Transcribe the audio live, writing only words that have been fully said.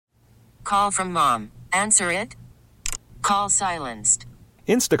Call from mom. Answer it. Call silenced.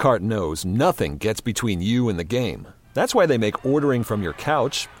 Instacart knows nothing gets between you and the game. That's why they make ordering from your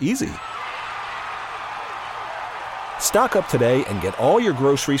couch easy. Stock up today and get all your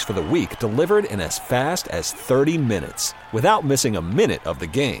groceries for the week delivered in as fast as 30 minutes without missing a minute of the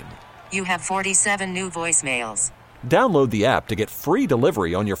game. You have 47 new voicemails. Download the app to get free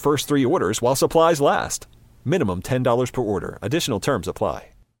delivery on your first 3 orders while supplies last. Minimum $10 per order. Additional terms apply.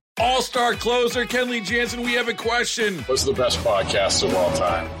 All-star closer Kenley Jansen, we have a question. What's the best podcast of all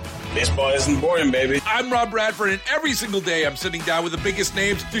time? Baseball isn't boring, baby. I'm Rob Bradford, and every single day I'm sitting down with the biggest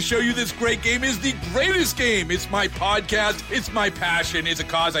names to show you this great game is the greatest game. It's my podcast. It's my passion. It's a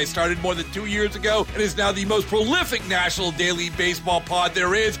cause I started more than 2 years ago and is now the most prolific national daily baseball pod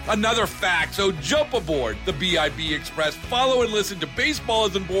there is. Another fact, so jump aboard the BIB Express. Follow and listen to Baseball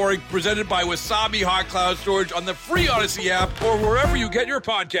Isn't Boring, presented by Wasabi Hot Cloud Storage on the free Odyssey app or wherever you get your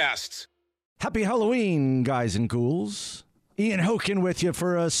podcasts. Happy Halloween, guys and ghouls. Ian Hoken with you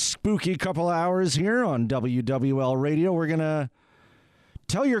for a spooky couple hours here on WWL Radio. We're going to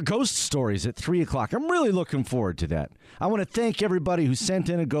tell your ghost stories at 3 o'clock. I'm really looking forward to that. I want to thank everybody who sent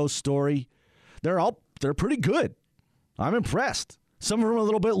in a ghost story. They're pretty good. I'm impressed. Some of them are a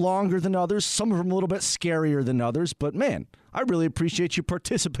little bit longer than others. Some of them a little bit scarier than others. But, man, I really appreciate you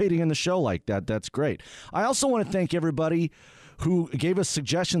participating in the show like that. That's great. I also want to thank everybody who gave us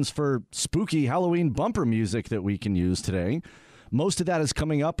suggestions for spooky Halloween bumper music that we can use today. Most of that is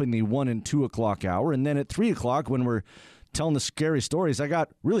coming up in the 1 and 2 o'clock hour. And then at 3 o'clock, when we're telling the scary stories, I got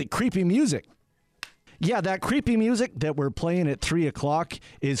really creepy music. Yeah, that creepy music that we're playing at 3 o'clock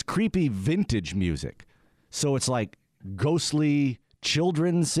is creepy vintage music. So it's like ghostly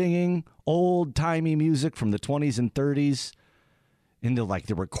children singing, old-timey music from the 20s and 30s. And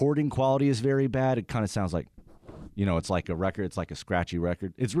the recording quality is very bad. It kind of sounds like, it's like a record. It's like a scratchy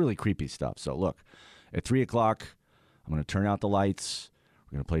record. It's really creepy stuff. So look, at 3 o'clock, I'm going to turn out the lights.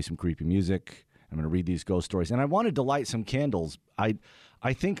 We're going to play some creepy music. I'm going to read these ghost stories. And I wanted to light some candles. I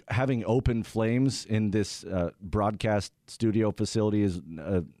think having open flames in this broadcast studio facility is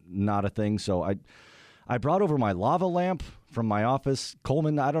not a thing. So I brought over my lava lamp from my office.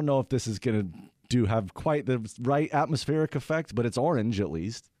 Coleman, I don't know if this is going to have quite the right atmospheric effect, but it's orange at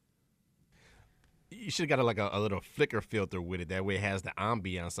least. You should have got a little flicker filter with it. That way it has the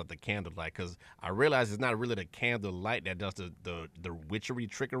ambiance of the candlelight. Because I realize it's not really the candle light that does the witchery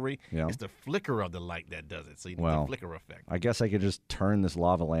trickery. Yeah. It's the flicker of the light that does it. So you need the flicker effect. I guess I could just turn this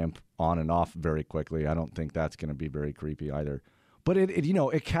lava lamp on and off very quickly. I don't think that's going to be very creepy either. But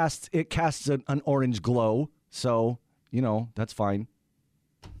it casts an orange glow. So, that's fine.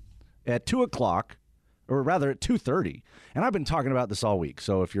 At 2 o'clock, or rather at 2:30, and I've been talking about this all week.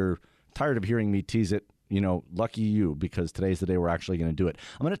 So if you're tired of hearing me tease it, lucky you, because today's the day we're actually going to do it.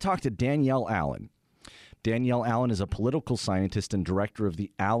 I'm going to talk to Danielle Allen. Danielle Allen is a political scientist and director of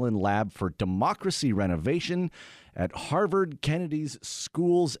the Allen Lab for Democracy Renovation at Harvard Kennedy's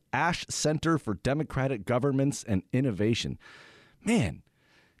School's Ash Center for Democratic Governments and Innovation. Man,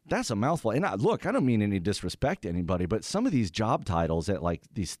 that's a mouthful. And look, I don't mean any disrespect to anybody, but some of these job titles at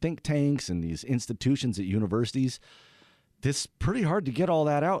these think tanks and these institutions at universities, it's pretty hard to get all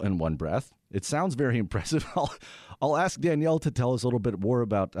that out in one breath. It sounds very impressive. I'll ask Danielle to tell us a little bit more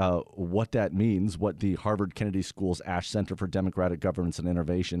about what that means, what the Harvard Kennedy School's Ash Center for Democratic Governance and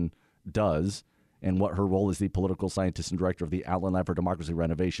Innovation does, and what her role as the political scientist and director of the Allen Lab for Democracy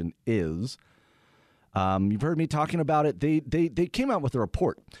Renovation is. You've heard me talking about it. They came out with a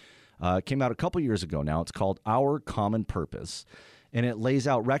report. It came out a couple years ago now. It's called Our Common Purpose, and it lays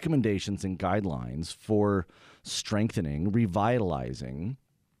out recommendations and guidelines for strengthening, revitalizing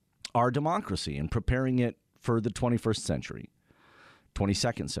our democracy and preparing it for the 21st century,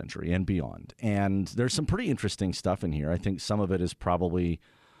 22nd century, and beyond. And there's some pretty interesting stuff in here. I think some of it is probably,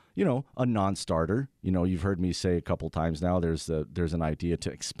 a non-starter. You've heard me say a couple times now, there's an idea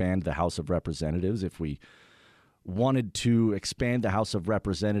to expand the House of Representatives. If we wanted to expand the House of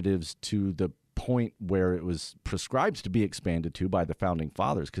Representatives to the point where it was prescribed to be expanded to by the Founding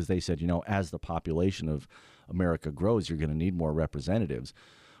Fathers, because they said, as the population of America grows, you're going to need more representatives.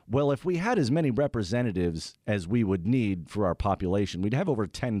 Well, if we had as many representatives as we would need for our population, we'd have over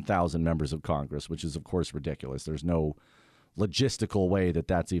 10,000 members of Congress, which is, of course, ridiculous. There's no logistical way that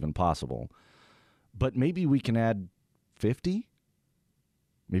that's even possible. But maybe we can add 50?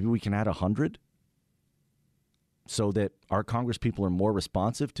 Maybe we can add 100? So that our Congress people are more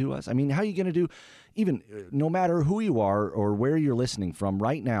responsive to us? I mean, how are you going to do, even no matter who you are or where you're listening from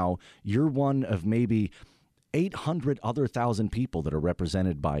right now, you're one of maybe 800 other thousand people that are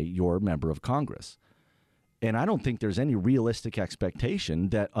represented by your member of Congress. And I don't think there's any realistic expectation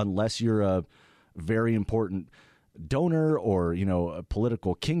that unless you're a very important donor or, a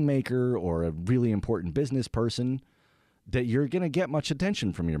political kingmaker or a really important business person, that you're going to get much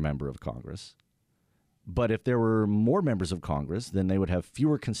attention from your member of Congress. But if there were more members of Congress, then they would have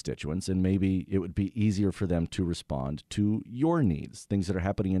fewer constituents, and maybe it would be easier for them to respond to your needs, things that are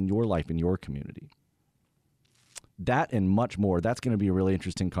happening in your life, in your community. That and much more. That's going to be a really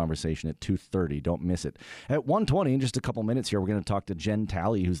interesting conversation at 2:30. Don't miss it. At 1:20, in just a couple minutes here, we're going to talk to Jenn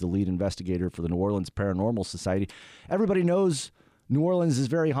Talley, who's the lead investigator for the New Orleans Paranormal Society. Everybody knows New Orleans is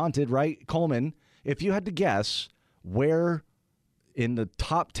very haunted, right? Coleman, if you had to guess where in the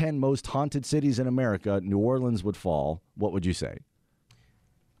top 10 most haunted cities in America New Orleans would fall, what would you say?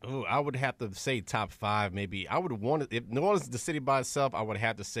 Oh, I would have to say top 5, maybe. I would want if New Orleans is the city by itself, I would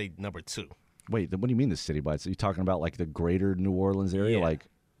have to say number 2. Wait, what do you mean the city by itself? Are you talking about like the greater New Orleans area? Yeah.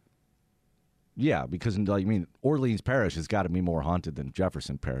 Yeah, because Orleans Parish has got to be more haunted than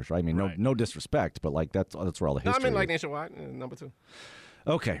Jefferson Parish, right? I mean, right. no disrespect, but that's where all the history I mean, is. nationwide, number 2.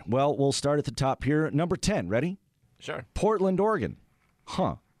 Okay, well, we'll start at the top here. Number 10, ready? Sure. Portland, Oregon.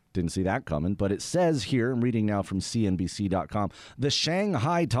 Didn't see that coming, but it says here, I'm reading now from CNBC.com, the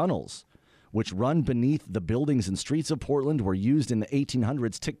Shanghai tunnels, which run beneath the buildings and streets of Portland, were used in the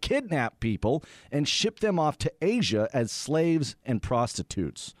 1800s to kidnap people and ship them off to Asia as slaves and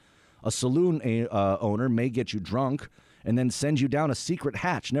prostitutes. A saloon owner may get you drunk and then send you down a secret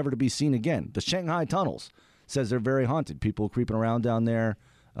hatch, never to be seen again. The Shanghai tunnels says they're very haunted. People creeping around down there,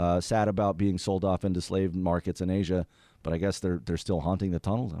 sad about being sold off into slave markets in Asia. But I guess they're still haunting the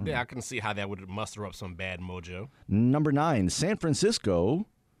tunnels. I can see how that would muster up some bad mojo. Number 9, San Francisco,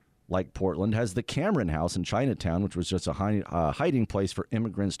 like Portland, has the Cameron House in Chinatown, which was just a hiding place for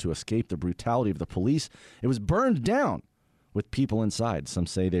immigrants to escape the brutality of the police. It was burned down with people inside. Some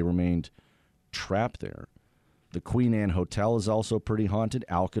say they remained trapped there. The Queen Anne Hotel is also pretty haunted.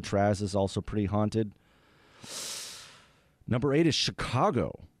 Alcatraz is also pretty haunted. Number 8 is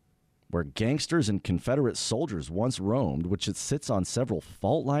Chicago, where gangsters and Confederate soldiers once roamed, which it sits on several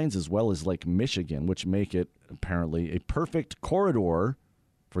fault lines as well as Lake Michigan, which make it apparently a perfect corridor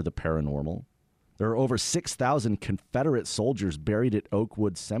for the paranormal. There are over 6,000 Confederate soldiers buried at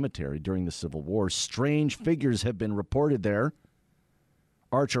Oakwood Cemetery during the Civil War. Strange figures have been reported there.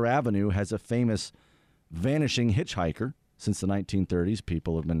 Archer Avenue has a famous vanishing hitchhiker. Since the 1930s,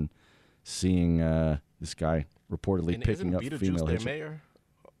 people have been seeing this guy reportedly picking up female hitchhikers. Mayor?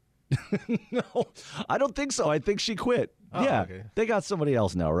 No, I don't think so. I think she quit. Yeah, okay. They got somebody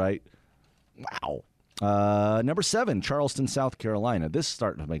else now, right? Wow. Number 7, Charleston, South Carolina. This is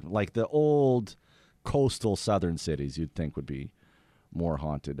starting to make like the old coastal southern cities you'd think would be more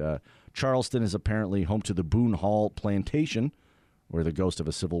haunted. Charleston is apparently home to the Boone Hall Plantation, where the ghost of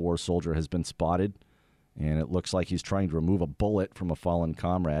a Civil War soldier has been spotted, and it looks like he's trying to remove a bullet from a fallen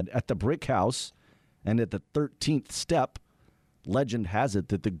comrade. At the Brick House and at the 13th Step, legend has it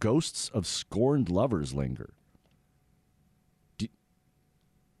that the ghosts of scorned lovers linger.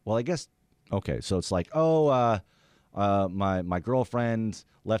 Well, I guess, okay, so it's like, my girlfriend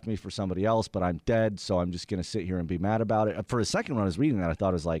left me for somebody else, but I'm dead, so I'm just going to sit here and be mad about it. For a second when I was reading that, I thought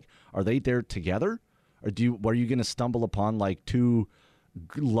it was like, are they there together? Or are you going to stumble upon like two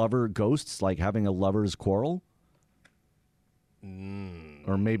lover ghosts, like having a lover's quarrel?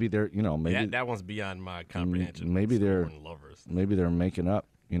 Or maybe they're, maybe that one's beyond my comprehension. Maybe they're lovers. Maybe they're making up,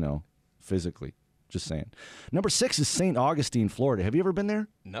 physically. Just saying. Number 6 is St. Augustine, Florida. Have you ever been there?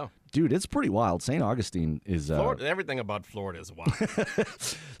 No. Dude, it's pretty wild. St. Augustine is... Florida, everything about Florida is wild.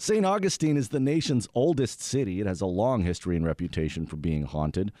 St. Augustine is the nation's oldest city. It has a long history and reputation for being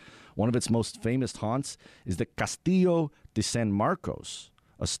haunted. One of its most famous haunts is the Castillo de San Marcos,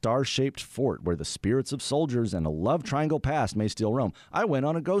 a star-shaped fort where the spirits of soldiers and a love triangle past may still roam. I went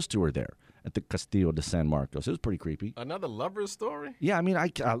on a ghost tour there at the Castillo de San Marcos. It was pretty creepy. Another lover's story? Yeah, I mean, I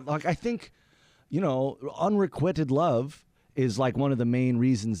think... unrequited love is like one of the main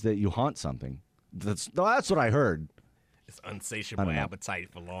reasons that you haunt something. That's what I heard. It's insatiable appetite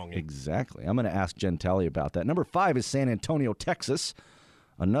for longing. Exactly. I'm going to ask Jenn Talley about that. Number 5 is San Antonio, Texas,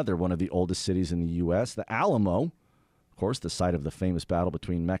 another one of the oldest cities in the U.S. The Alamo, of course, the site of the famous battle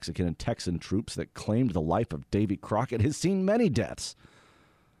between Mexican and Texan troops that claimed the life of Davy Crockett, has seen many deaths.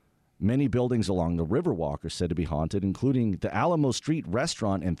 Many buildings along the Riverwalk are said to be haunted, including the Alamo Street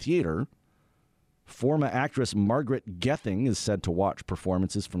Restaurant and Theater. Former actress Margaret Gething is said to watch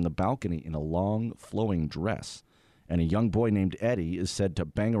performances from the balcony in a long, flowing dress. And a young boy named Eddie is said to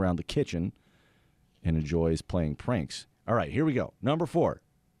bang around the kitchen and enjoys playing pranks. All right, here we go. Number 4.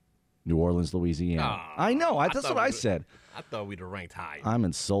 New Orleans, Louisiana. I know. That's what I said. I thought we'd have ranked higher. I'm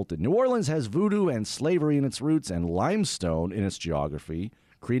insulted. New Orleans has voodoo and slavery in its roots and limestone in its geography,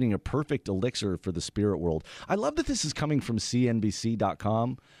 creating a perfect elixir for the spirit world. I love that this is coming from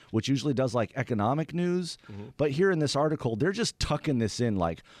CNBC.com, which usually does like economic news. Mm-hmm. But here in this article, they're just tucking this in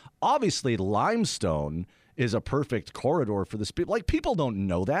like, obviously limestone is a perfect corridor for the spirit. Like, people don't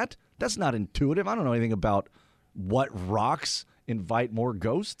know that. That's not intuitive. I don't know anything about what rocks invite more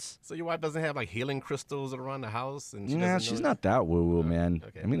ghosts. So your wife doesn't have like healing crystals around the house? And she's not that woo-woo, man.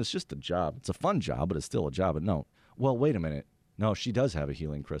 Okay. I mean, it's just a job. It's a fun job, but it's still a job. But no. Well, wait a minute. No, she does have a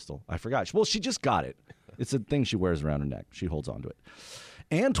healing crystal. I forgot. Well, she just got it. It's a thing she wears around her neck. She holds on to it.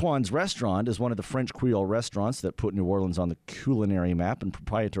 Antoine's Restaurant is one of the French Creole restaurants that put New Orleans on the culinary map, and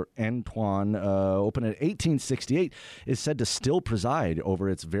proprietor Antoine, opened in 1868, is said to still preside over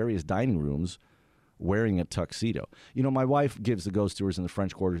its various dining rooms wearing a tuxedo. You know, my wife gives the ghost tours in the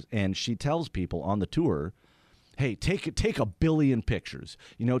French Quarters, and she tells people on the tour, hey, take a billion pictures.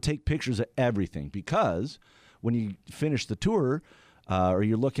 You know, take pictures of everything, because when you finish the tour, or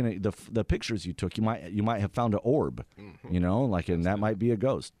you're looking at the pictures you took, you might have found an orb, you know, like, and that might be a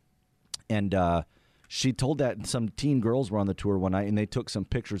ghost. And she told that some teen girls were on the tour one night, and they took some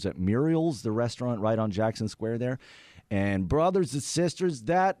pictures at Muriel's, the restaurant right on Jackson Square there. And brothers and sisters,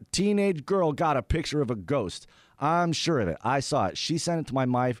 that teenage girl got a picture of a ghost. I'm sure of it. I saw it. She sent it to my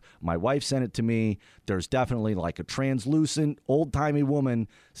wife. My wife sent it to me. There's definitely like a translucent, old-timey woman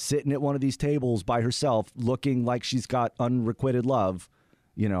sitting at one of these tables by herself looking like she's got unrequited love,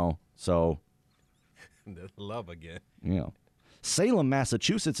 you know, so. Love again. You know. Salem,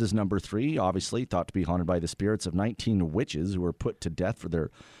 Massachusetts is number 3, obviously, thought to be haunted by the spirits of 19 witches who were put to death for their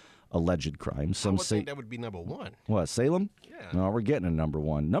alleged crimes. Some say think that would be number 1. What, Salem? Yeah. No, we're getting a number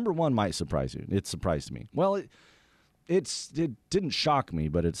 1. Number 1 might surprise you. It surprised me. Well, it didn't shock me,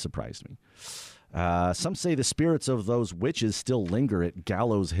 but it surprised me. Some say the spirits of those witches still linger at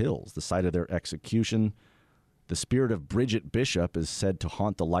Gallows Hills, the site of their execution. The spirit of Bridget Bishop is said to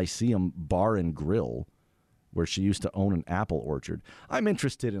haunt the Lyceum Bar and Grill, where she used to own an apple orchard. I'm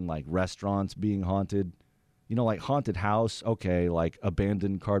interested in like restaurants being haunted. You know, like haunted house, okay, like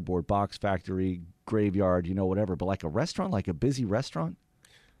abandoned cardboard box factory, graveyard, you know, whatever. But like a restaurant, like a busy restaurant?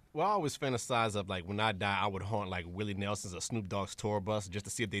 Well, I always fantasize of, like, when I die, I would haunt, like, Willie Nelson's or Snoop Dogg's tour bus just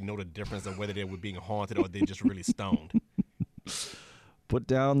to see if they know the difference of whether they were being haunted or they just really stoned. Put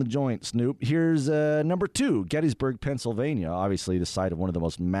down the joint, Snoop. Here's number 2, Gettysburg, Pennsylvania, obviously the site of one of the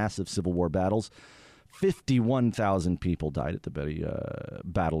most massive Civil War battles. 51,000 people died at the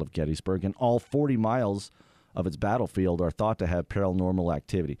Battle of Gettysburg, and all 40 miles of its battlefield are thought to have paranormal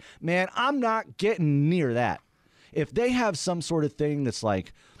activity. Man, I'm not getting near that. If they have some sort of thing that's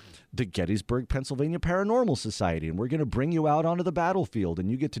like the Gettysburg, Pennsylvania Paranormal Society, and we're going to bring you out onto the battlefield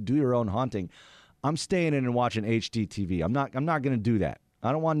and you get to do your own haunting, I'm staying in and watching HDTV. I'm not going to do that.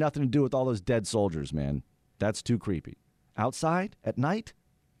 I don't want nothing to do with all those dead soldiers, man. That's too creepy. Outside at night?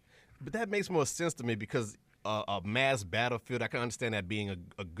 But that makes more sense to me because a mass battlefield, I can understand that being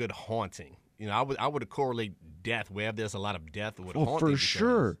a good haunting. You know, I would correlate death wherever there's a lot of death with haunting. For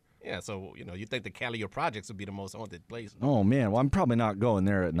sure. Yeah, so, you know, you think the Cali Projects would be the most haunted place. Oh, man. Well, I'm probably not going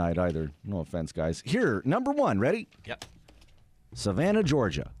there at night either. No offense, guys. Here, number 1. Ready? Yep. Savannah,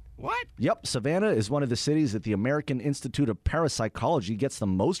 Georgia. What? Yep. Savannah is one of the cities that the American Institute of Parapsychology gets the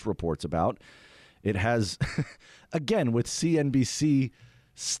most reports about. It has, again, with CNBC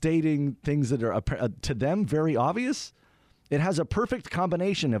stating things that are, to them, very obvious, it has a perfect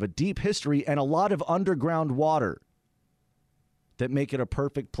combination of a deep history and a lot of underground water that make it a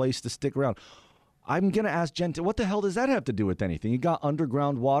perfect place to stick around. I'm going to ask Jenn, what the hell does that have to do with anything? You got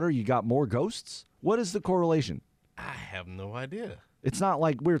underground water, you got more ghosts? What is the correlation? I have no idea. It's not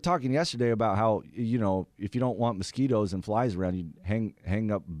like we were talking yesterday about how, you know, if you don't want mosquitoes and flies around, you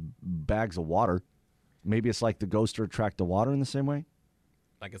hang up bags of water. Maybe it's like the ghosts attract the water in the same way?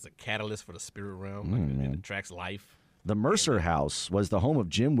 Like it's a catalyst for the spirit realm. It attracts life. The Mercer House was the home of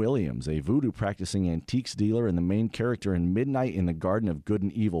Jim Williams, a voodoo practicing antiques dealer and the main character in Midnight in the Garden of Good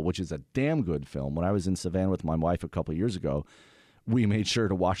and Evil, which is a damn good film. When I was in Savannah with my wife a couple years ago, we made sure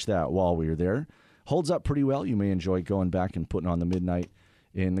to watch that while we were there. Holds up pretty well. You may enjoy going back and putting on the Midnight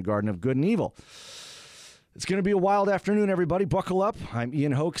in the Garden of Good and Evil. It's going to be a wild afternoon, everybody. Buckle up. I'm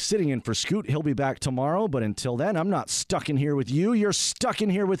Ian Hoke, sitting in for Scoot. He'll be back tomorrow, but until then, I'm not stuck in here with you. You're stuck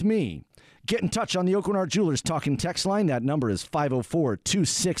in here with me. Get in touch on the Oakenard Jewelers Talking text line. That number is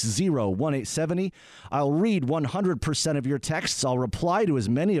 504-260-1870. I'll read 100% of your texts. I'll reply to as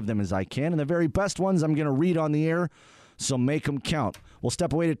many of them as I can, and the very best ones I'm going to read on the air, so make them count. We'll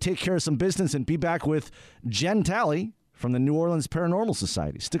step away to take care of some business and be back with Jenn Talley from the New Orleans Paranormal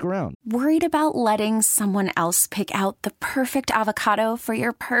Society. Stick around. Worried about letting someone else pick out the perfect avocado for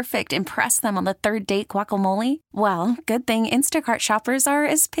your perfect impress them on the third date guacamole? Well, good thing Instacart shoppers are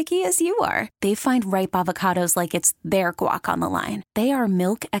as picky as you are. They find ripe avocados like it's their guac on the line. They are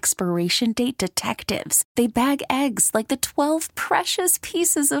milk expiration date detectives. They bag eggs like the 12 precious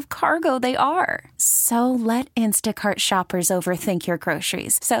pieces of cargo they are. So let Instacart shoppers overthink your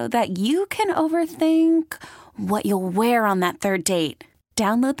groceries so that you can overthink what you'll wear on that third date.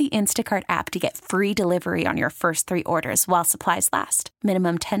 Download the Instacart app to get free delivery on your first 3 orders while supplies last.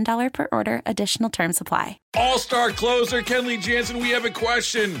 Minimum $10 per order. Additional terms apply. All-star closer Kenley Jansen, we have a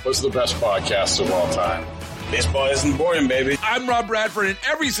question. What's the best podcast of all time? Baseball isn't boring, baby. I'm Rob Bradford, and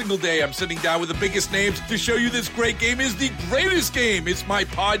every single day I'm sitting down with the biggest names to show you this great game is the greatest game. It's my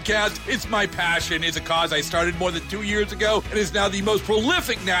podcast. It's my passion. It's a cause I started more than 2 years ago and is now the most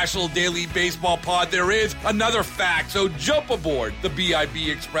prolific national daily baseball pod there is. Another fact, so jump aboard the BIB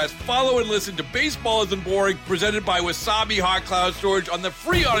Express. Follow and listen to Baseball Isn't Boring, presented by Wasabi Hot Cloud Storage on the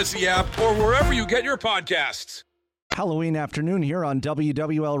free Odyssey app or wherever you get your podcasts. Halloween afternoon here on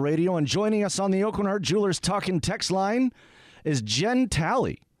WWL Radio, and joining us on the Oakland Art Jewelers Talking Text line is Jenn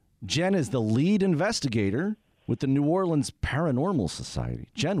Talley. Jenn is the lead investigator with the New Orleans Paranormal Society.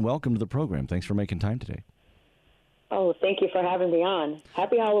 Jenn, welcome to the program. Thanks for making time today. Oh, thank you for having me on.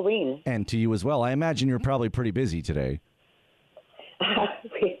 Happy Halloween. And to you as well. I imagine you're probably pretty busy today.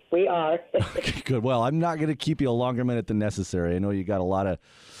 We are. Okay, good. Well, I'm not going to keep you a longer minute than necessary. I know you got a lot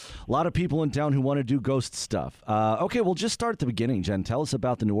of people in town who want to do ghost stuff. Okay, well, just start at the beginning, Jenn. Tell us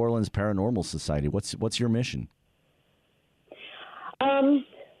about the New Orleans Paranormal Society. What's your mission?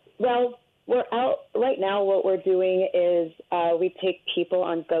 Well, we're out right now. What we're doing is we take people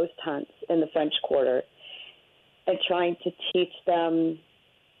on ghost hunts in the French Quarter and trying to teach them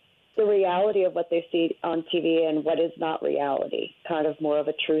the reality of what they see on TV and what is not reality, kind of more of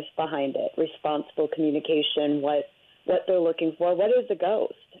a truth behind it, responsible communication, what they're looking for, what is a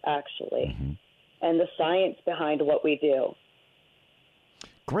ghost, actually, and the science behind what we do.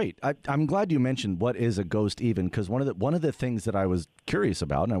 Great. I'm glad you mentioned what is a ghost even, because one of the things that I was curious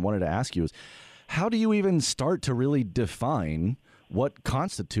about and I wanted to ask you is, how do you even start to really define what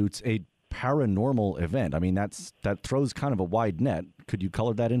constitutes a paranormal event? I mean, that throws kind of a wide net. Could you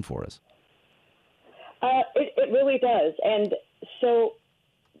color that in for us? It really does. And so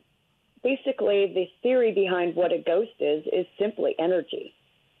basically the theory behind what a ghost is simply energy.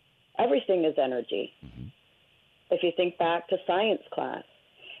 Everything is energy. Mm-hmm. If you think back to science class,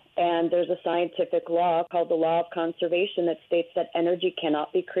 and there's a scientific law called the law of conservation that states that energy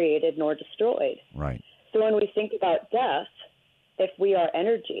cannot be created nor destroyed. Right. So when we think about death, if we are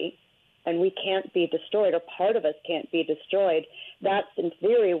energy and we can't be destroyed, or part of us can't be destroyed, that's in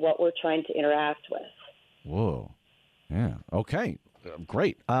theory what we're trying to interact with. Whoa. Yeah. Okay.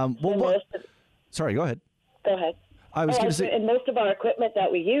 Great. Sorry, go ahead. Go ahead. I was going to say... And most of our equipment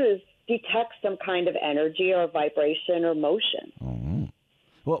that we use detects some kind of energy or vibration or motion. Oh.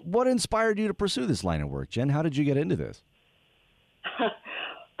 Well, what inspired you to pursue this line of work, Jenn? How did you get into this?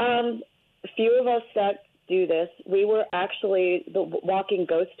 A few of us that do this, we were actually the walking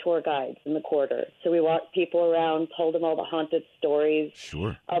ghost tour guides in the Quarter. So we walked people around, told them all the haunted stories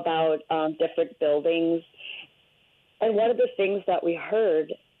about different buildings. And one of the things that we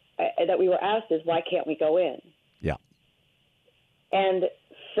heard, that we were asked, is why can't we go in? Yeah. And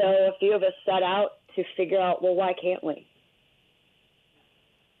so a few of us set out to figure out, well, why can't we?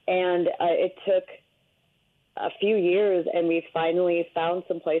 And it took a few years, and we finally found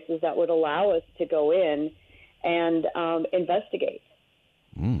some places that would allow us to go in and investigate.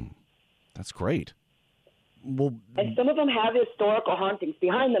 That's great. Well, and some of them have historical hauntings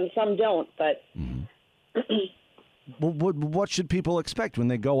behind them, some don't, but... Well, what should people expect when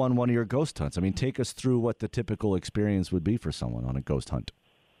they go on one of your ghost hunts? I mean, take us through what the typical experience would be for someone on a ghost hunt.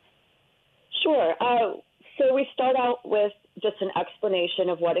 Sure. So we start out with just an explanation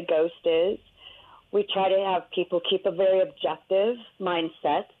of what a ghost is. We try to have people keep a very objective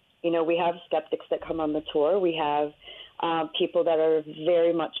mindset. You know, we have skeptics that come on the tour. We have people that are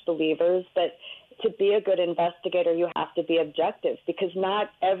very much believers. But to be a good investigator, you have to be objective, because not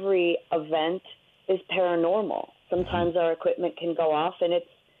every event is paranormal. Sometimes our equipment can go off and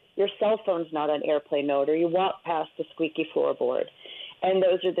your cell phone's not on airplane mode, or you walk past the squeaky floorboard. And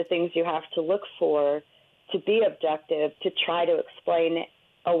those are the things you have to look for to be objective, to try to explain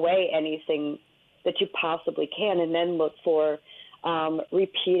away anything that you possibly can, and then look for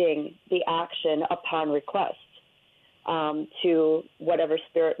repeating the action upon request to whatever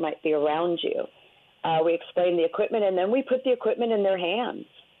spirit might be around you. We explain the equipment, and then we put the equipment in their hands,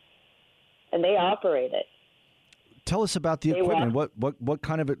 and they operate it. tell us about the equipment. What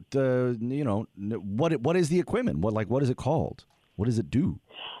kind of it? What is the equipment? What is it called? What does it do?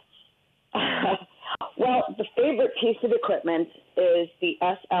 Well, the favorite piece of equipment is the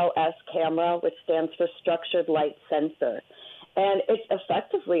SLS camera, which stands for Structured Light Sensor. And it's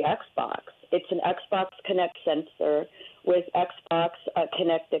effectively Xbox. It's an Xbox Connect sensor with Xbox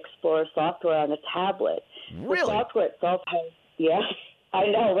Connect Explorer software on a tablet. Really? The software itself has, yes, I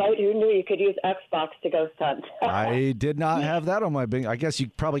know, right? Who knew you could use Xbox to ghost hunt? I did not have that on my Bing. I guess you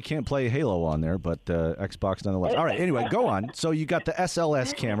probably can't play Halo on there, but Xbox nonetheless. All right, anyway, go on. So you got the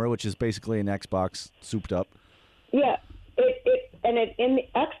SLS camera, which is basically an Xbox souped up. Yeah, in the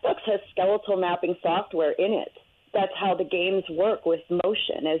Xbox has skeletal mapping software in it. That's how the games work with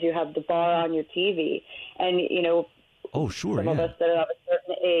motion, as you have the bar on your TV. And, oh, sure, some of us that are of a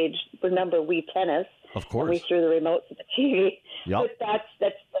certain age remember Wii Tennis. Of course. We threw the remote to the TV. Yep. But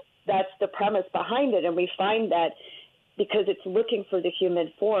that's the premise behind it. And we find that because it's looking for the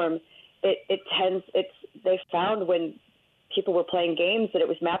human form, they found when people were playing games that it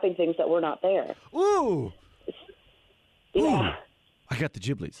was mapping things that were not there. Ooh. Yeah. Ooh. I got the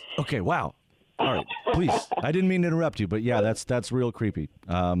Ghiblies. Okay, wow. All right, please. I didn't mean to interrupt you, but yeah, that's real creepy.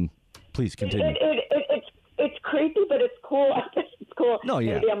 Please continue. It's creepy, but it's cool. It's cool. No,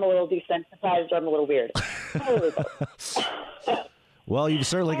 yeah. Maybe I'm a little desensitized or I'm a little weird. Well, you've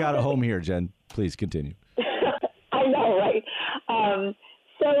certainly got a home here, Jen. Please continue. I know, right?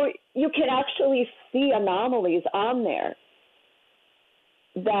 So you can actually see anomalies on there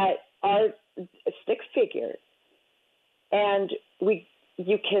that are stick figures, and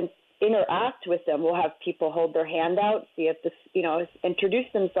you can interact with them. We'll have people hold their hand out, see if introduce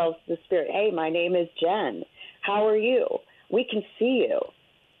themselves to the spirit. Hey, my name is Jenn. How are you? We can see you.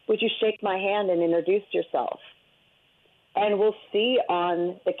 Would you shake my hand and introduce yourself? And we'll see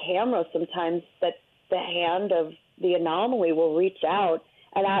on the camera sometimes that the hand of the anomaly will reach out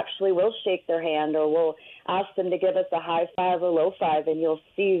and actually will shake their hand, or we'll ask them to give us a high five or low five, and you'll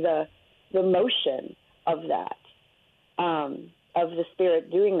see the motion of that. Of the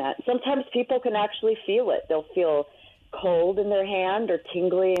spirit doing that. Sometimes people can actually feel it. They'll feel cold in their hand or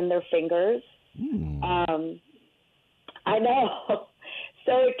tingly in their fingers. I know.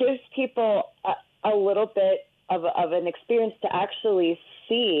 So it gives people a little bit of an experience to actually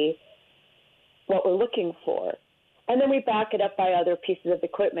see what we're looking for. And then we back it up by other pieces of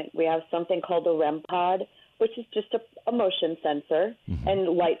equipment. We have something called a REM pod, which is just a motion sensor, and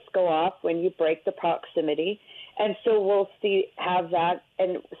lights go off when you break the proximity. And so we'll have that,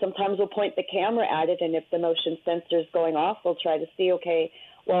 and sometimes we'll point the camera at it, and if the motion sensor is going off, we'll try to see, okay,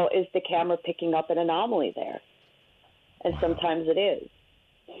 well, is the camera picking up an anomaly there? And sometimes it is.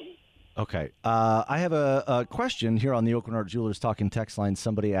 Okay. I have a question here on the Oakland Art Jewelers Talking text line.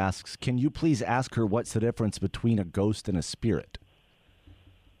 Somebody asks, can you please ask her what's the difference between a ghost and a spirit?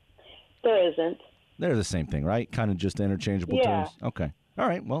 There isn't. They're the same thing, right? Kind of just interchangeable terms? Okay. All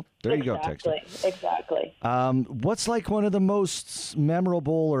right. Well, there you go, Texter. Exactly. What's like one of the most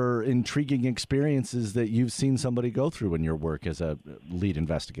memorable or intriguing experiences that you've seen somebody go through in your work as a lead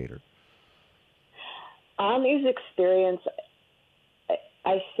investigator? On these experiences,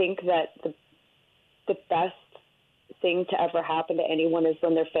 I think that the best thing to ever happen to anyone is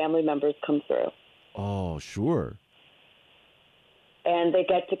when their family members come through. Oh, sure. And they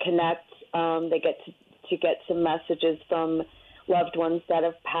get to connect. They get to get some messages from loved ones that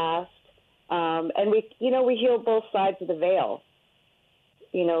have passed. And we heal both sides of the veil.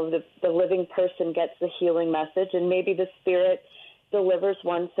 The living person gets the healing message, and maybe the spirit delivers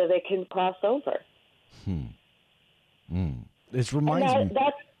one so they can cross over. This reminds me.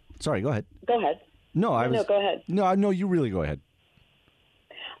 Sorry, go ahead. Go ahead. No, go ahead. No, you really go ahead.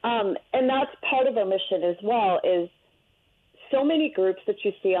 And that's part of our mission as well, is so many groups that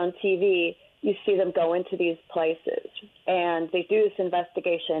you see on TV, you see them go into these places, and they do this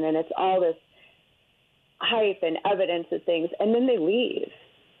investigation, and it's all this hype and evidence and things, and then they leave.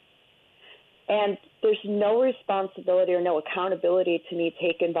 And there's no responsibility or no accountability to me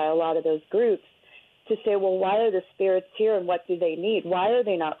taken by a lot of those groups to say, well, why are the spirits here and what do they need? Why are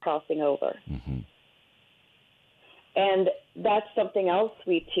they not crossing over? And that's something else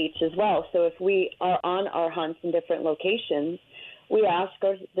we teach as well. So if we are on our hunts in different locations, we ask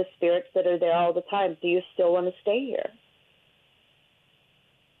the spirits that are there all the time, do you still want to stay here?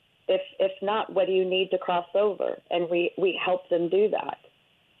 If not, what do you need to cross over? And we help them do that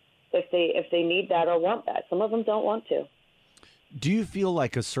if they need that or want that. Some of them don't want to. Do you feel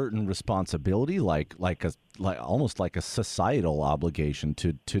like a certain responsibility, like almost like a societal obligation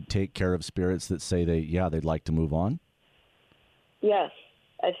to take care of spirits that say they'd like to move on? Yes,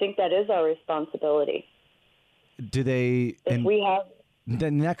 I think that is our responsibility. do they? If we have.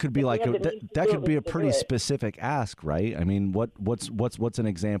 Then that could be like that could be a pretty specific ask, right? I mean, what's an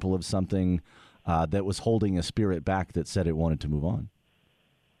example of something that was holding a spirit back that said it wanted to move on?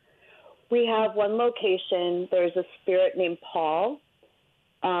 We have one location. There's a spirit named Paul.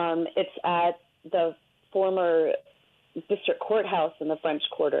 It's at the former district courthouse in the French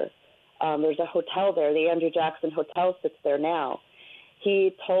Quarter. There's a hotel there. The Andrew Jackson Hotel sits there now.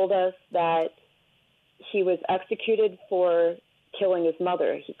 He told us that he was executed for killing his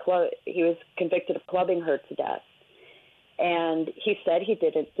mother. He was convicted of clubbing her to death. And he said he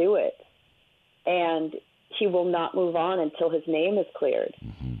didn't do it. And he will not move on until his name is cleared.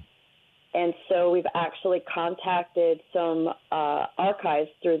 Mm-hmm. And so we've actually contacted some archives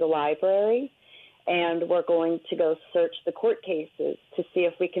through the library, and we're going to go search the court cases to see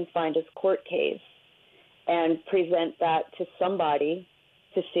if we can find his court case and present that to somebody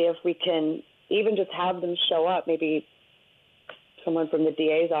to see if we can even just have them show up, maybe someone from the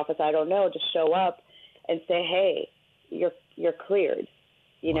DA's office, I don't know, just show up and say, hey, you're cleared.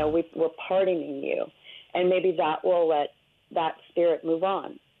 You know, we're pardoning you. And maybe that will let that spirit move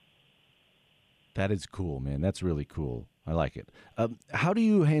on. That is cool, man. That's really cool. I like it. How do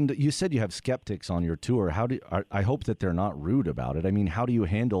you handle, you said you have skeptics on your tour. I hope that they're not rude about it. I mean, how do you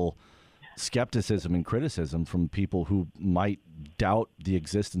handle skepticism and criticism from people who might doubt the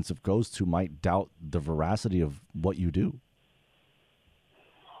existence of ghosts, who might doubt the veracity of what you do?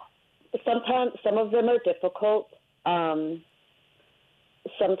 Sometimes some of them are difficult.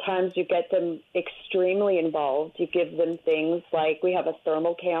 Sometimes you get them extremely involved. You give them things like, we have a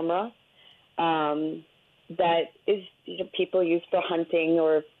thermal camera that is people use for hunting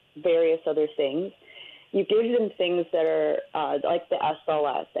or various other things. You give them things that are like the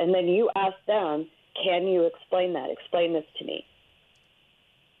SLS, and then you ask them, can you explain that? Explain this to me.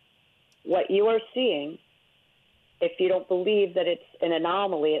 What you are seeing, if you don't believe that it's an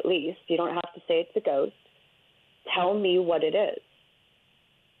anomaly, at least, you don't have to say it's a ghost. Tell me what it is.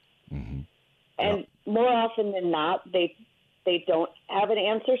 Mm-hmm. And more often than not, they don't have an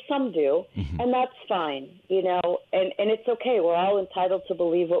answer. Some do, and that's fine, you know, and it's okay. We're all entitled to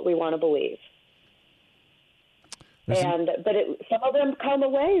believe what we want to believe. But some of them come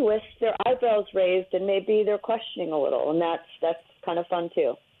away with their eyebrows raised, and maybe they're questioning a little, and that's kind of fun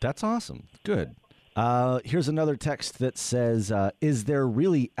too. That's awesome. Good. Here's another text that says, is there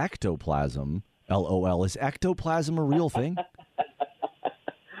really ectoplasm? LOL. Is ectoplasm a real thing?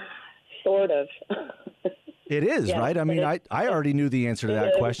 Sort of. It is, yes, right? I mean, I already knew the answer to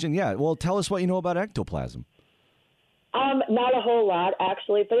that question. Yeah. Well, tell us what you know about ectoplasm. Not a whole lot,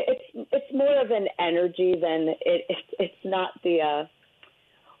 actually, but it's more of an energy than it's not the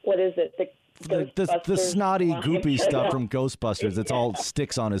what is it? The snotty, goopy stuff from Ghostbusters. It's all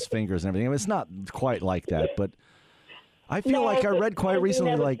sticks on his fingers and everything. I mean, it's not quite like that, but I feel like I read quite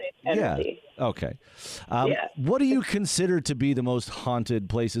recently, like, yeah. Okay. What do you consider to be the most haunted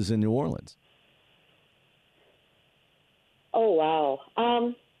places in New Orleans? Oh, wow.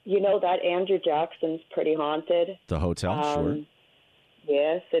 You know that Andrew Jackson's pretty haunted. The hotel, sure.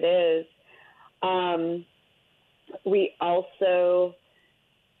 Yes, it is. We also,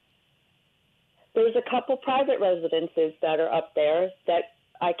 there's a couple private residences that are up there that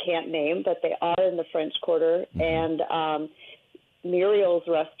I can't name, but they are in the French Quarter. Mm-hmm. And Muriel's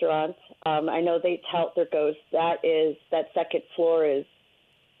restaurant, I know they tout their ghosts. That second floor is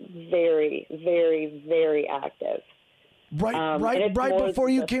very, very, very active. Right before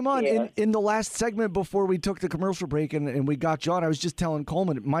you came on, in the last segment before we took the commercial break and we got you on, I was just telling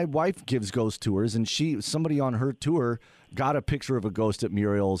Coleman, my wife gives ghost tours, and somebody on her tour got a picture of a ghost at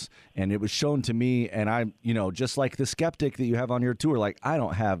Muriel's, and it was shown to me, and I'm, just like the skeptic that you have on your tour, like, I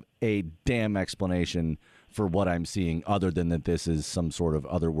don't have a damn explanation for what I'm seeing other than that this is some sort of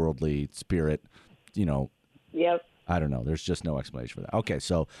otherworldly spirit, Yep. I don't know. There's just no explanation for that. Okay,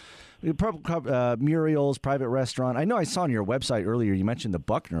 so Muriel's private restaurant. I know I saw on your website earlier you mentioned the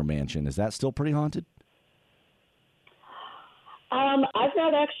Buckner Mansion. Is that still pretty haunted? I've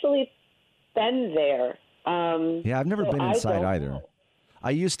not actually been there. Yeah, I've never been inside either.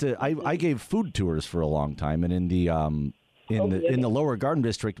 I gave food tours for a long time, and in the Lower Garden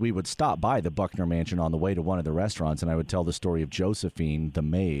District, we would stop by the Buckner Mansion on the way to one of the restaurants, and I would tell the story of Josephine, the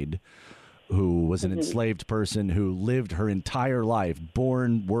maid, who was an enslaved person who lived her entire life,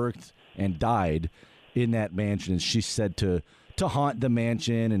 born, worked, and died in that mansion. And she said to haunt the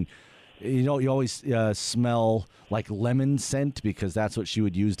mansion, and you always smell like lemon scent because that's what she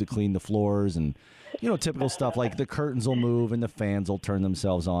would use to clean the floors, and typical stuff like the curtains will move and the fans will turn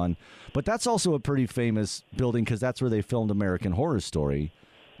themselves on. But that's also a pretty famous building because that's where they filmed American Horror Story.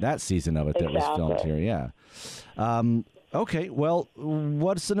 that season of it that was filmed here. Yeah. Okay. Well,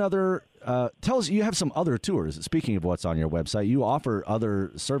 what's another? Tell us. You have some other tours. Speaking of what's on your website, you offer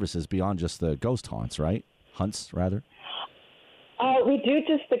other services beyond just the ghost haunts, right? Hunts, rather. We do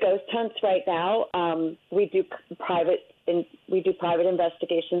just the ghost hunts right now. We do private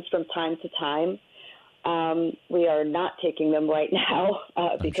investigations from time to time. We are not taking them right now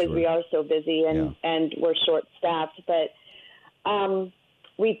because we are so busy and we're short-staffed. But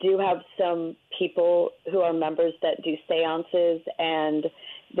we do have some people who are members that do seances, and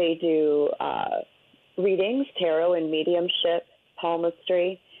they do readings, tarot and mediumship,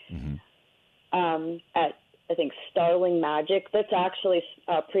 palmistry. At I think Starling Magic. That's actually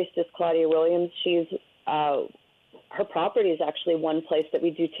Priestess Claudia Williams. She's her property is actually one place that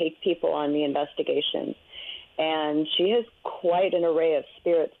we do take people on the investigation, and she has quite an array of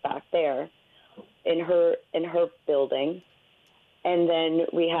spirits back there in her building. And then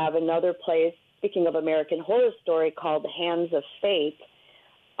we have another place. Speaking of American Horror Story, called Hands of Fate.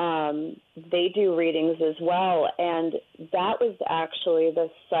 They do readings as well, and that was actually the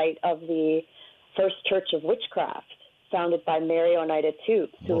site of the First Church of Witchcraft, founded by Mary Oneida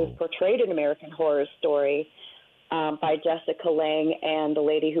Toops, who was portrayed in American Horror Story by Jessica Lange and the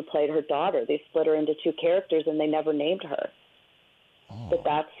lady who played her daughter. They split her into two characters, and they never named her. But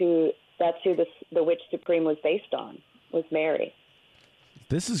that's who the Witch Supreme was based on, was Mary.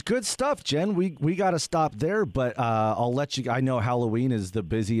 This is good stuff, Jen. We got to stop there, but I'll let you. I know Halloween is the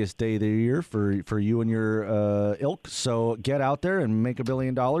busiest day of the year for you and your ilk. So get out there and make $1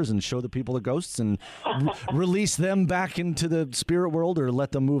 billion and show the people the ghosts and release them back into the spirit world, or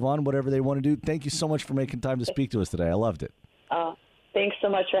let them move on, whatever they want to do. Thank you so much for making time to speak to us today. I loved it. Thanks so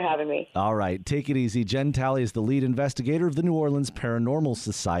much for having me. All right, take it easy. Jenn Talley is the lead investigator of the New Orleans Paranormal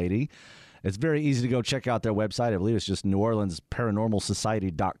Society. It's very easy to go check out their website. I believe it's just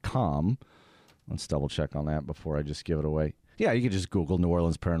neworleansparanormalsociety.com. Let's double check on that before I just give it away. Yeah, you can just Google New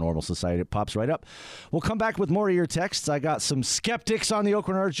Orleans Paranormal Society. It pops right up. We'll come back with more of your texts. I got some skeptics on the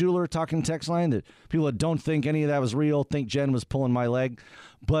Oakland Art Jeweler talking text line, that people that don't think any of that was real, think Jen was pulling my leg.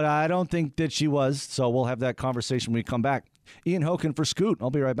 But I don't think that she was, so we'll have that conversation when we come back. Ian Hoken for Scoot.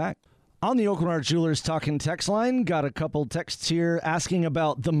 I'll be right back. On the Oakland Art Jewelers Talking text line, got a couple texts here asking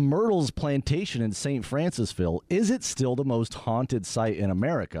about the Myrtles Plantation in St. Francisville. Is it still the most haunted site in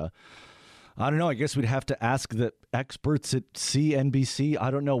America? I don't know. I guess we'd have to ask the experts at CNBC. I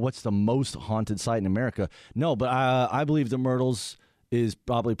don't know what's the most haunted site in America. No, but I believe the Myrtles is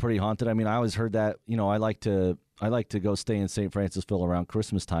probably pretty haunted. I mean, I always heard that. You know, I like to go stay in St. Francisville around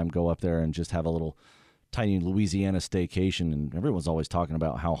Christmas time, go up there and just have a little tiny Louisiana staycation, and everyone's always talking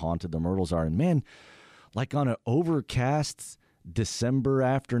about how haunted the Myrtles are. And man, like on an overcast December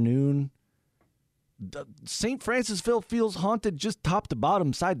afternoon, St. Francisville feels haunted just top to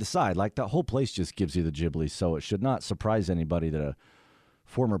bottom, side to side. Like that whole place just gives you the ghibli. So it should not surprise anybody that a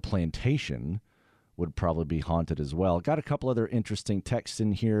former plantation would probably be haunted as well. Got a couple other interesting texts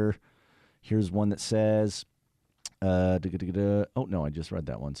in here. Here's one that says, oh, no, I just read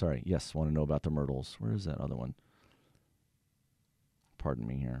that one. Sorry. Yes, want to know about the Myrtles. Where is that other one? Pardon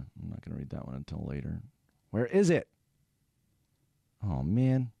me here. I'm not going to read that one until later. Where is it? Oh,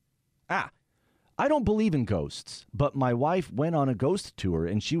 man. I don't believe in ghosts, but my wife went on a ghost tour,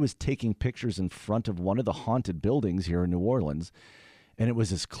 and she was taking pictures in front of one of the haunted buildings here in New Orleans, and it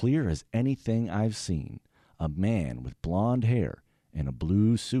was as clear as anything I've seen. A man with blonde hair and a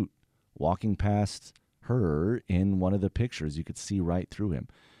blue suit walking past her in one of the pictures. You could see right through him.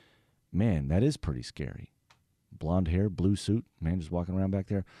 Man, that is pretty scary. Blonde hair, blue suit, man just walking around back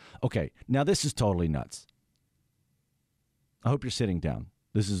there. Okay, now this is totally nuts. I hope you're sitting down.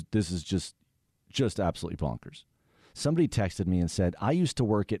 This is just absolutely bonkers. Somebody texted me and said, I used to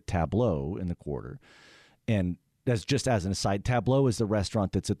work at Tableau in the Quarter. And that's just as an aside, Tableau is the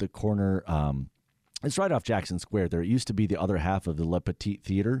restaurant that's at the corner. It's right off Jackson Square there. It used to be the other half of the Le Petit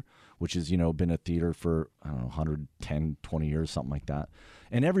Theater, which has, been a theater for, 110, 20 years, something like that.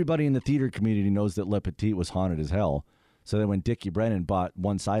 And everybody in the theater community knows that Le Petit was haunted as hell. So then when Dickie Brennan bought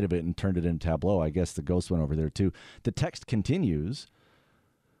one side of it and turned it into Tableau, I guess the ghost went over there too. The text continues.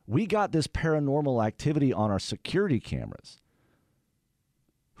 We got this paranormal activity on our security cameras.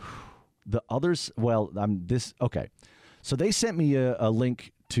 The others, okay. So they sent me a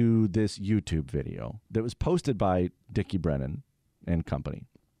link to this YouTube video that was posted by Dickie Brennan and company.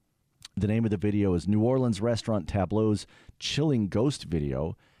 The name of the video is New Orleans Restaurant Tableau's Chilling Ghost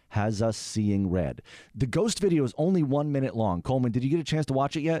Video, has us seeing red. The ghost video is only 1 minute long. Coleman, did you get a chance to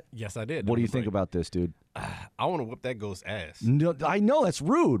watch it yet? Yes, I did. What do you think about this, dude? I want to whip that ghost's ass. No, I know that's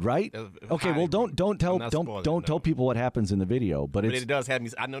rude, right? Okay, well, don't tell people what happens in the video, but it does have me.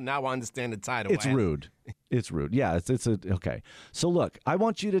 I know now. I understand the title. It's rude. It's rude. Yeah, okay. So look, I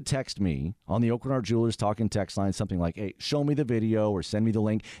want you to text me on the Oakland Art Jewelers Talking text line something like, "Hey, show me the video or send me the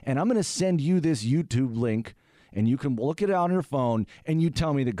link," and I'm going to send you this YouTube link. And you can look at it on your phone, and you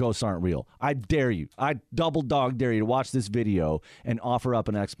tell me that ghosts aren't real. I dare you. I double dog dare you to watch this video and offer up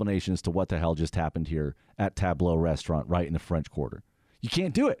an explanation as to what the hell just happened here at Tableau Restaurant right in the French Quarter. You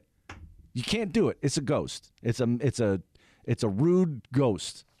can't do it. You can't do it. It's a ghost. It's a rude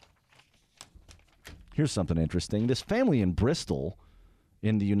ghost. Here's something interesting. This family in Bristol,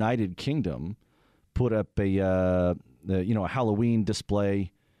 in the United Kingdom, put up a Halloween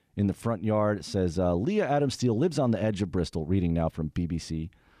display in the front yard. It says, Leah Adamsteele lives on the edge of Bristol, reading now from BBC.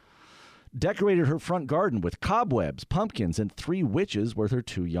 Decorated her front garden with cobwebs, pumpkins, and 3 witches with her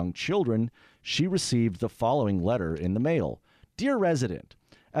 2 young children. She received the following letter in the mail. Dear resident,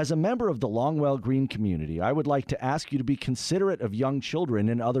 as a member of the Longwell Green community, I would like to ask you to be considerate of young children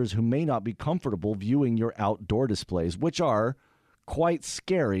and others who may not be comfortable viewing your outdoor displays, which are quite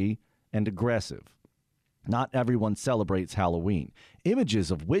scary and aggressive. Not everyone celebrates Halloween.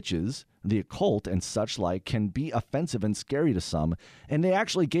 Images of witches, the occult, and such like can be offensive and scary to some, and they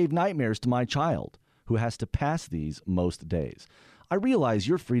actually gave nightmares to my child, who has to pass these most days. I realize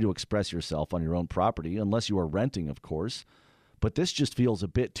you're free to express yourself on your own property, unless you are renting, of course, but this just feels a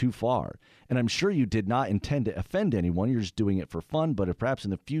bit too far, and I'm sure you did not intend to offend anyone. You're just doing it for fun, but if perhaps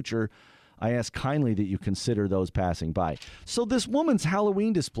in the future, I ask kindly that you consider those passing by. So this woman's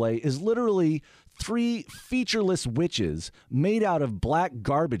Halloween display is literally 3 featureless witches made out of black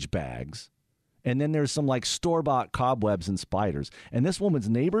garbage bags. And then there's some like store-bought cobwebs and spiders. And this woman's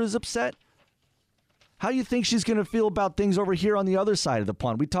neighbor is upset? How do you think she's going to feel about things over here on the other side of the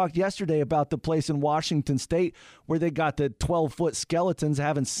pond? We talked yesterday about the place in Washington State where they got the 12-foot skeletons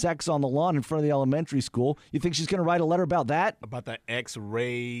having sex on the lawn in front of the elementary school. You think she's going to write a letter about that? About the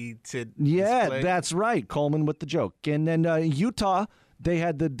X-rated Yeah, display? That's right. Coleman with the joke. And then Utah, they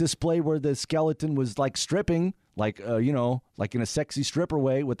had the display where the skeleton was like stripping, like in a sexy stripper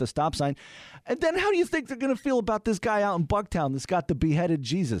way with the stop sign. And then how do you think they're going to feel about this guy out in Bucktown that's got the beheaded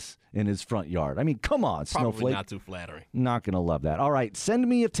Jesus in his front yard? I mean, come on, Probably Snowflake. not too flattering. Not going to love that. All right, send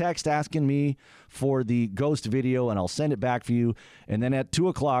me a text asking me for the ghost video, and I'll send it back for you. And then at 2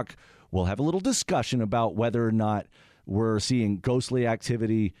 o'clock, we'll have a little discussion about whether or not we're seeing ghostly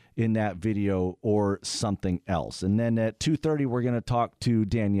activity in that video or something else. And then at 2:30, we're going to talk to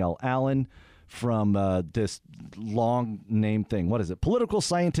Danielle Allen from this long name thing. What is it? Political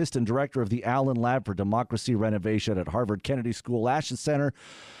scientist and director of the Allen Lab for Democracy Renovation at Harvard Kennedy School Ashton Center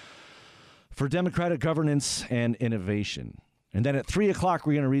for Democratic Governance and Innovation. And then at 3 o'clock,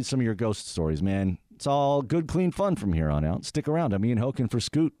 we're going to read some of your ghost stories, man. It's all good, clean fun from here on out. Stick around. I'm Ian Hoken for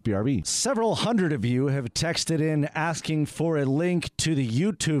Scoot, BRB. Several hundred of you have texted in asking for a link to the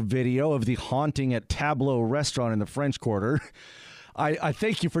YouTube video of the haunting at Tableau Restaurant in the French Quarter. I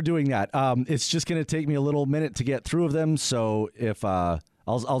thank you for doing that. It's just going to take me a little minute to get through of them. So if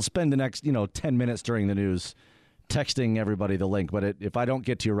I'll spend the next 10 minutes during the news texting everybody the link. But if I don't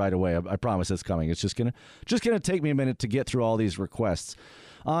get to you right away, I promise it's coming. It's just gonna take me a minute to get through all these requests.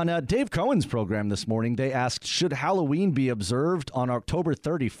 On Dave Cohen's program this morning, they asked, should Halloween be observed on October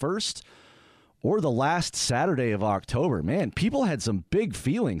 31st or the last Saturday of October? Man, people had some big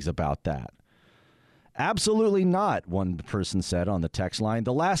feelings about that. Absolutely not, one person said on the text line.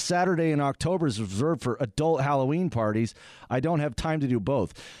 The last Saturday in October is reserved for adult Halloween parties. I don't have time to do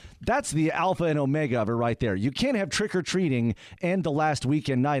both. That's the alpha and omega of it right there. You can't have trick-or-treating and the last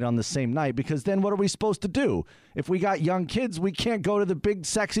weekend night on the same night, because then what are we supposed to do? If we got young kids, we can't go to the big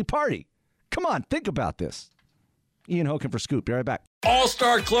sexy party. Come on, think about this. Ian Hoken for Scoop. Be right back.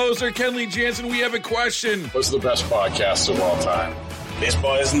 All-star closer Kenley Jansen, we have a question. What's the best podcast of all time?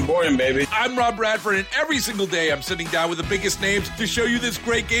 Baseball isn't boring, baby. I'm Rob Bradford, and every single day I'm sitting down with the biggest names to show you this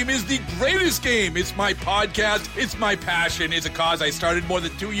great game is the greatest game. It's my podcast. It's my passion. It's a cause I started more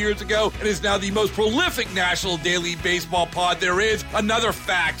than 2 years ago and is now the most prolific national daily baseball pod there is. Another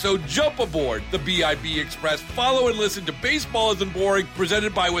fact, so jump aboard the BIB Express. Follow and listen to Baseball Isn't Boring,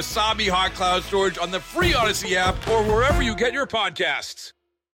 presented by Wasabi Hot Cloud Storage on the free Odyssey app or wherever you get your podcasts.